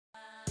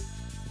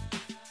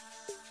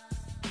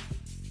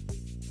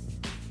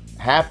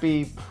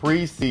Happy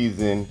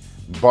preseason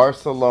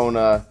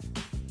Barcelona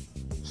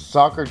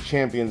Soccer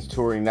Champions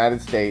Tour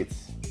United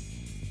States.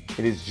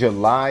 It is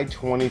July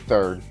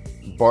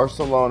 23rd.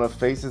 Barcelona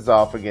faces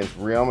off against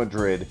Real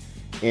Madrid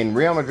in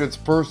Real Madrid's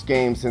first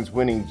game since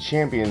winning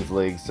Champions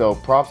League. So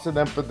props to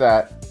them for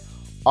that.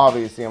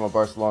 Obviously, I'm a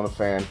Barcelona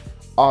fan.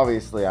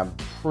 Obviously, I'm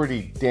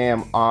pretty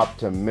damn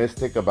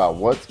optimistic about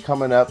what's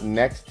coming up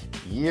next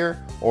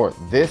year or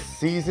this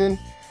season.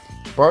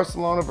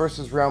 Barcelona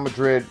versus Real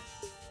Madrid,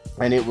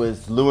 and it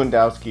was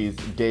Lewandowski's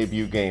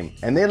debut game.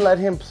 And they let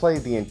him play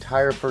the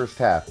entire first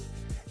half.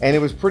 And it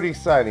was pretty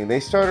exciting. They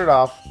started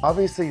off,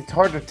 obviously it's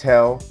hard to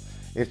tell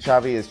if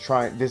Xavi is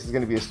trying, this is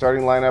going to be a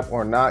starting lineup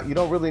or not. You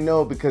don't really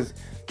know because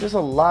there's a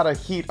lot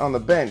of heat on the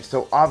bench.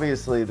 So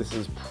obviously this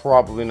is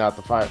probably not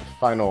the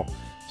final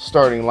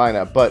starting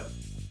lineup. But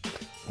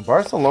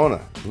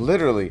Barcelona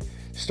literally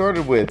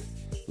started with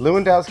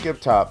Lewandowski up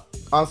top,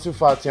 Ansu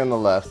Fati on the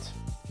left,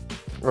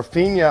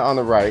 Raphinha on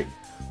the right,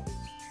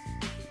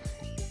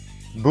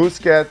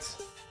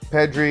 Busquets,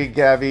 Pedri,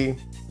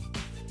 Gavi,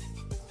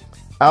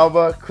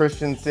 Alba,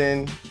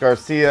 Christensen,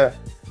 Garcia,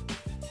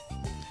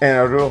 and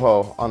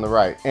Araujo on the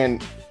right.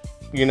 And,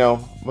 you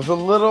know, was a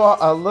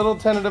little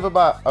tentative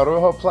about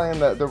Araujo playing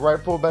the right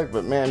fullback,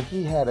 but man,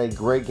 he had a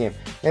great game.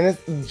 And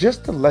it's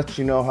just to let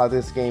you know how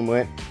this game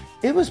went,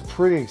 it was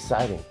pretty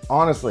exciting,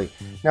 honestly.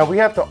 Now, we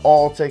have to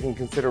all take in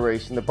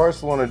consideration that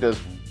Barcelona does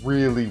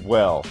really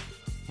well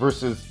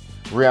versus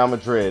Real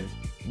Madrid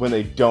when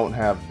they don't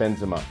have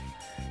Benzema.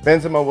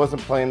 Benzema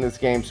wasn't playing this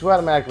game, so you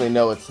automatically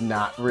know it's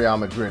not Real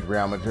Madrid.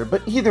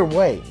 But either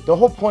way, the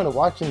whole point of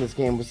watching this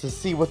game was to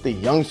see what the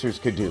youngsters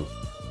could do.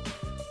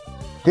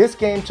 This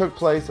game took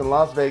place in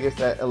Las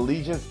Vegas at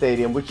Allegiant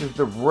Stadium, which is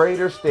the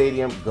Raiders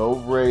Stadium. Go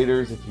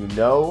Raiders. If you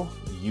know,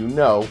 you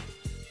know.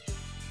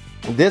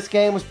 This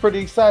game was pretty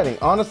exciting.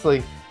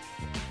 Honestly,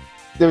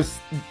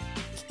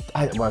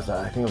 I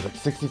think it was like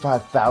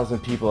 65,000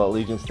 people at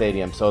Allegiant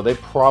Stadium, so they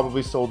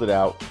probably sold it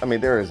out. I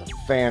mean, there is a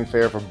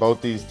fanfare for both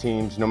these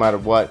teams, no matter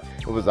what.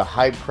 It was a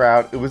hype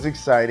crowd. It was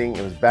exciting.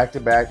 It was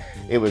back-to-back.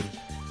 It was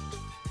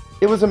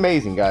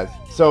amazing, guys.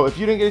 So if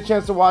you didn't get a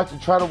chance to watch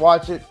it, try to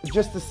watch it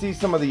just to see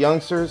some of the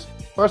youngsters.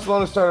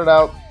 Barcelona started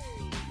out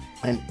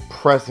and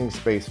pressing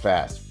space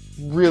fast,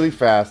 really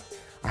fast.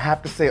 I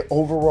have to say,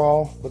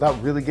 overall, without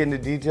really getting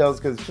into details,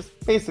 because it's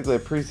just basically a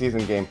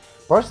preseason game,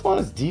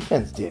 Barcelona's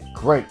defense did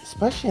great,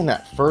 especially in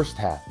that first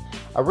half.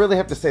 I really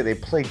have to say they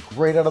played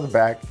great out of the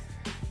back.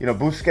 You know,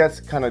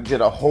 Busquets kind of did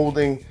a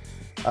holding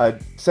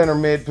center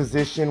mid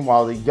position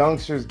while the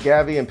youngsters,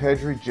 Gavi and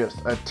Pedri, just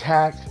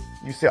attacked.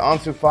 You see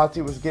Ansu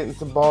Fati was getting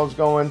some balls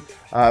going.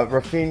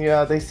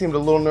 Raphinha, they seemed a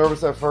little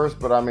nervous at first,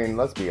 but I mean,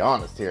 let's be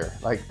honest here.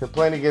 Like, they're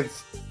playing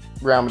against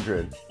Real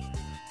Madrid.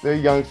 Their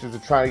youngsters are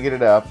trying to get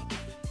it up.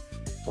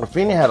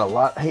 Raphinha had a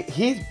lot.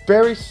 He's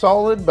very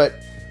solid, but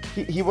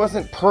he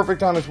wasn't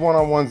perfect on his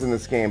one-on-ones in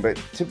this game. But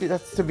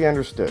that's to be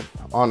understood,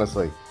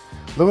 honestly.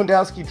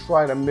 Lewandowski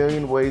tried a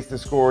million ways to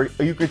score.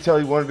 You could tell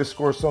he wanted to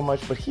score so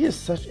much, but he is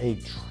such a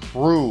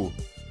true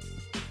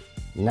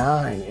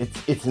 9.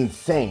 It's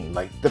insane.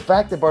 Like, the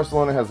fact that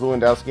Barcelona has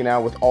Lewandowski now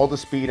with all the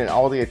speed and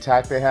all the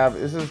attack they have,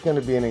 this is going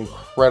to be an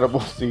incredible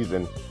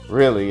season.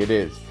 Really, it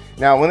is.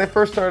 Now, when they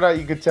first started out,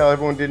 you could tell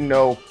everyone didn't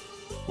know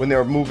when they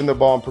were moving the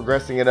ball and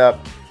progressing it up.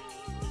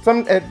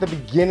 At the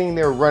beginning,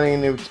 they were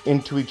running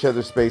into each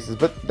other's spaces,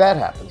 but that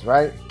happens,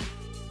 right?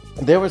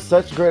 There were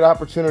such great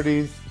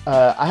opportunities.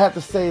 I have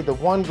to say, the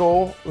one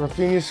goal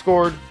Raphinha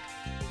scored,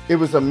 it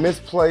was a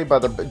misplay by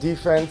the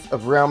defense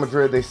of Real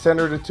Madrid. They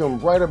centered it to him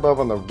right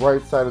above on the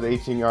right side of the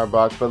 18-yard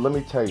box. But let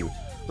me tell you,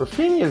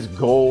 Raphinha's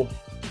goal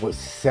was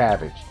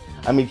savage.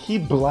 I mean, he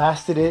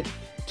blasted it,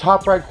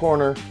 top right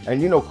corner,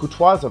 and you know,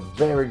 Courtois is a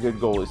very good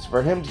goalie. So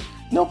for him,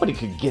 nobody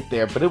could get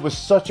there, but it was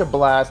such a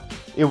blast.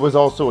 It was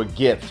also a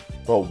gift.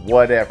 But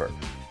whatever.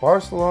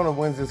 Barcelona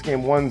wins this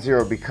game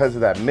 1-0 because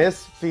of that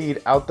missed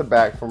feed out the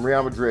back from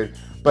Real Madrid.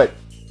 But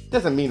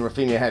doesn't mean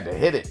Raphinha had to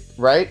hit it,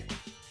 right?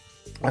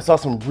 I saw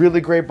some really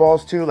great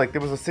balls too. Like,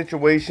 there was a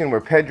situation where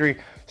Pedri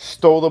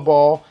stole the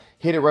ball,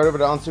 hit it right over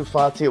to Ansu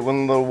Fati. It went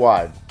a little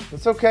wide.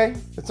 It's okay.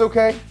 It's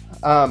okay.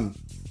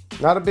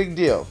 Not a big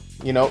deal.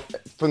 You know,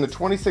 from the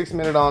 26th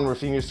minute on,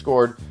 Raphinha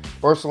scored.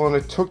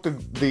 Barcelona took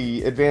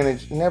the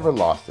advantage. Never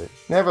lost it.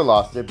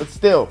 But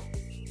still,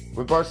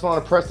 with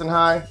Barcelona pressing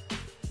high,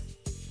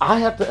 I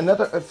have to,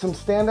 some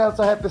standouts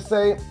I have to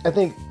say. I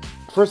think,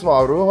 first of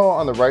all, Araujo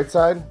on the right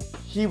side,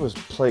 he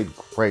played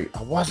great.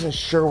 I wasn't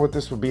sure what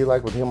this would be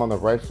like with him on the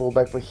right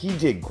fullback, but he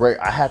did great.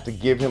 I have to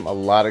give him a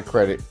lot of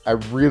credit. I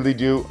really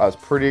do. I was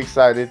pretty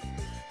excited.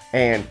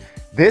 And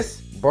this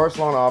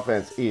Barcelona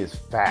offense is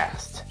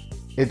fast.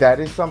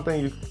 That is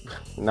something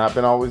you've not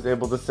been always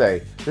able to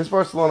say. This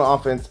Barcelona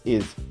offense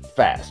is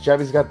fast.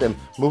 Xavi's got them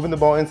moving the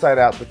ball inside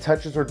out. The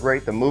touches were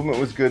great. The movement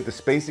was good. The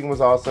spacing was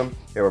awesome.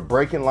 They were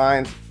breaking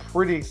lines.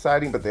 Pretty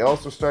exciting, but they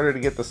also started to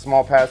get the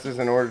small passes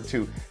in order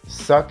to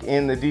suck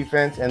in the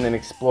defense and then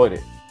exploit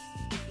it.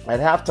 At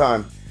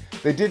halftime,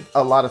 they did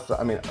a lot of,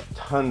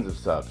 tons of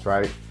subs,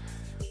 right?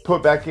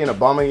 Put back in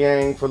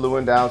Aubameyang for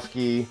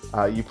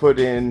Lewandowski. You put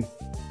in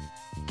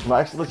Well,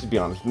 actually, let's just be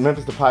honest.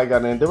 Memphis Depay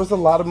got in. There was a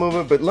lot of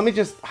movement, but let me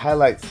just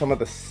highlight some of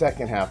the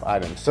second half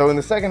items. So in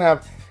the second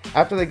half,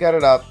 after they got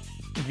it up,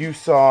 you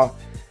saw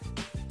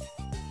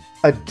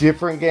a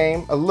different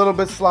game, a little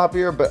bit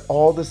sloppier, but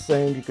all the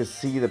same, you could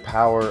see the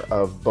power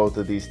of both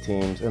of these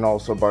teams and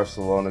also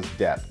Barcelona's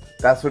depth.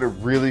 That's what it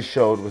really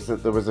showed, was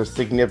that there was a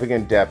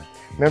significant depth.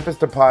 Memphis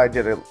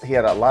Depay he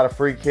had a lot of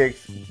free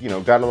kicks, he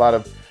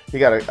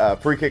got a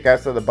free kick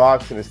outside the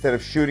box, and instead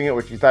of shooting it,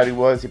 which you thought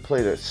he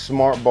played a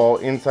smart ball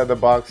inside the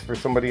box for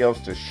somebody else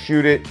to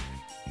shoot it.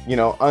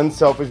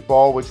 Unselfish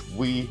ball, which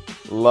we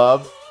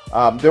love.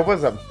 There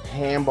was a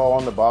handball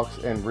on the box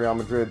in Real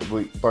Madrid.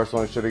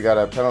 Barcelona should have got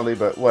a penalty,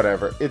 but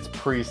whatever. It's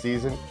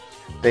preseason.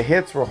 The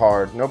hits were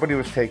hard. Nobody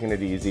was taking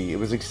it easy. It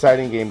was an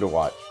exciting game to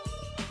watch.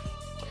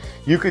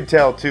 You could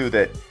tell, too,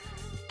 that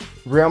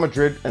Real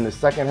Madrid in the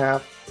second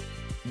half,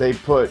 they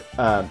put...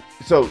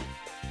 so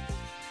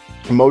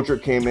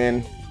Modric came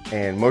in,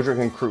 and Modric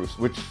and Kroos,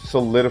 which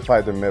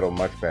solidified the middle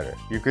much better.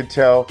 You could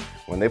tell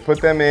when they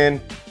put them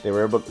in,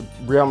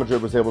 Real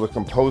Madrid was able to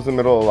compose the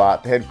middle a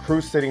lot. They had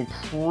Kroos sitting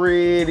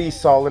pretty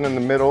solid in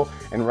the middle,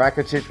 and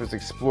Rakitic was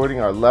exploiting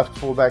our left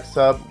fullback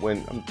sub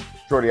when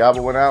Jordi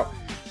Alba went out.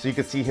 So you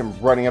could see him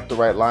running up the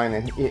right line,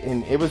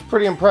 and it was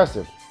pretty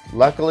impressive.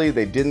 Luckily,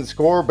 they didn't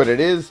score, but it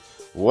is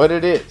what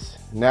it is.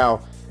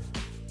 Now,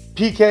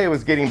 PK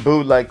was getting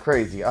booed like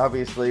crazy.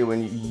 Obviously,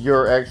 when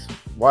your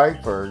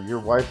ex-wife or your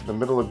wife in the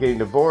middle of getting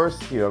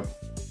divorced,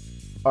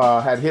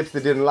 had hips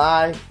that didn't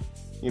lie,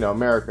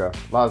 America,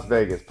 Las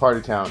Vegas,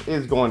 party town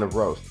is going to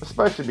roast,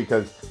 especially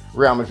because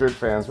Real Madrid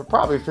fans were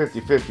probably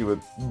 50-50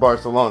 with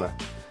Barcelona.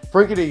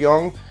 Frenkie de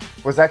Jong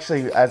was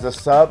actually, as a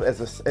sub,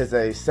 as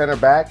a center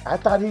back, I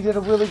thought he did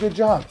a really good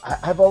job.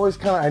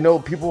 I know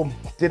people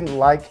didn't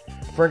like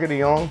Frenkie de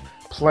Jong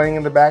playing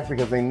in the back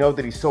because they know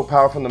that he's so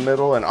powerful in the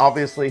middle, and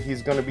obviously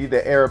he's going to be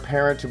the heir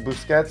apparent to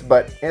Busquets,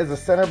 but as a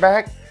center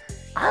back,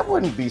 I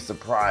wouldn't be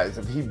surprised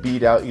if he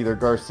beat out either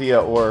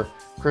Garcia or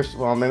Christian.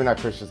 Well, maybe not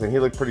Christensen. He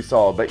looked pretty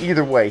solid, but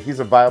either way, he's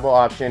a viable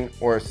option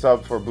or a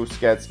sub for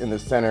Busquets in the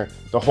center,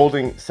 the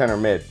holding center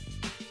mid.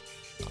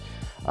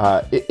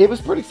 It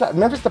was pretty exciting.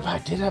 Memphis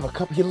Depay did have a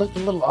couple. He looked a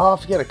little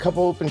off. He had a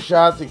couple open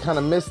shots. He kind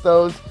of missed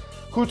those.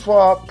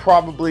 Courtois,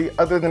 probably,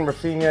 other than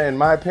Raphinha, in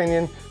my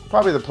opinion,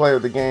 probably the player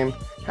of the game.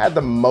 Had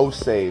the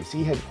most saves.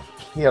 He had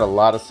a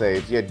lot of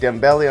saves. You had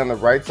Dembele on the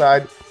right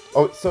side.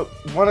 Oh, so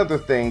one other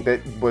thing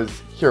that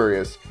was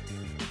curious.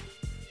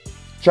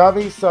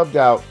 Xavi subbed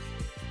out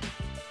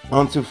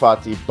Ansu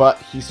Fati, but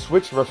he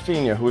switched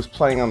Raphinha, who was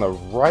playing on the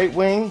right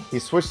wing. He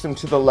switched him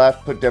to the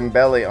left, put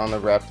Dembele on the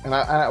left. And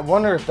I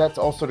wonder if that's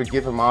also to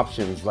give him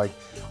options. Like,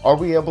 are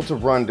we able to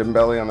run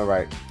Dembele on the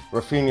right,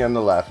 Raphinha on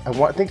the left?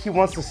 I think he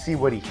wants to see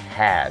what he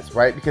has,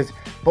 right? Because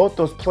both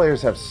those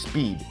players have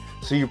speed.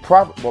 So you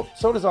probably, well,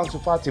 so does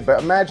Ansu Fati,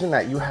 but imagine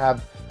that you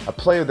have a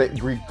player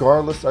that,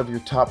 regardless of your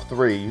top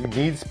three, you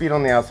need speed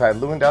on the outside.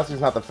 Lewandowski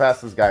is not the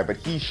fastest guy, but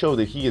he showed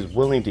that he is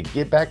willing to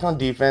get back on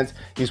defense.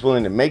 He's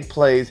willing to make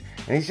plays,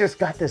 and he's just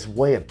got this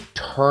way of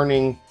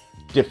turning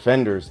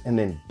defenders and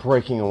then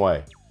breaking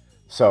away.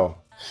 So,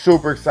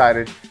 super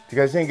excited. If you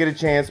guys didn't get a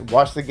chance,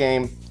 watch the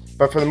game.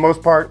 But for the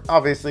most part,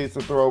 obviously, it's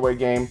a throwaway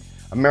game.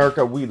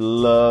 America, we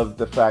love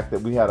the fact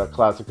that we had a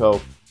Clasico.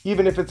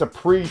 Even if it's a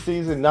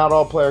preseason, not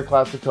all player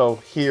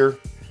Clasico here.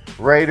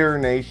 Raider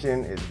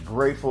Nation is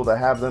grateful to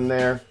have them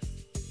there.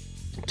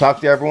 Talk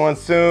to everyone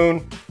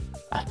soon.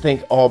 I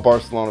think all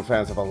Barcelona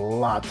fans have a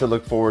lot to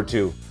look forward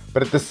to.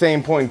 But at the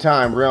same point in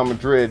time, Real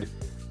Madrid,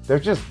 they're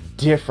just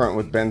different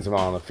with Benzema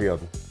on the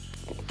field.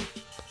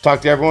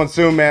 Talk to everyone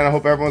soon, man. I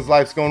hope everyone's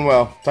life's going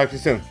well. Talk to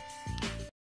you soon.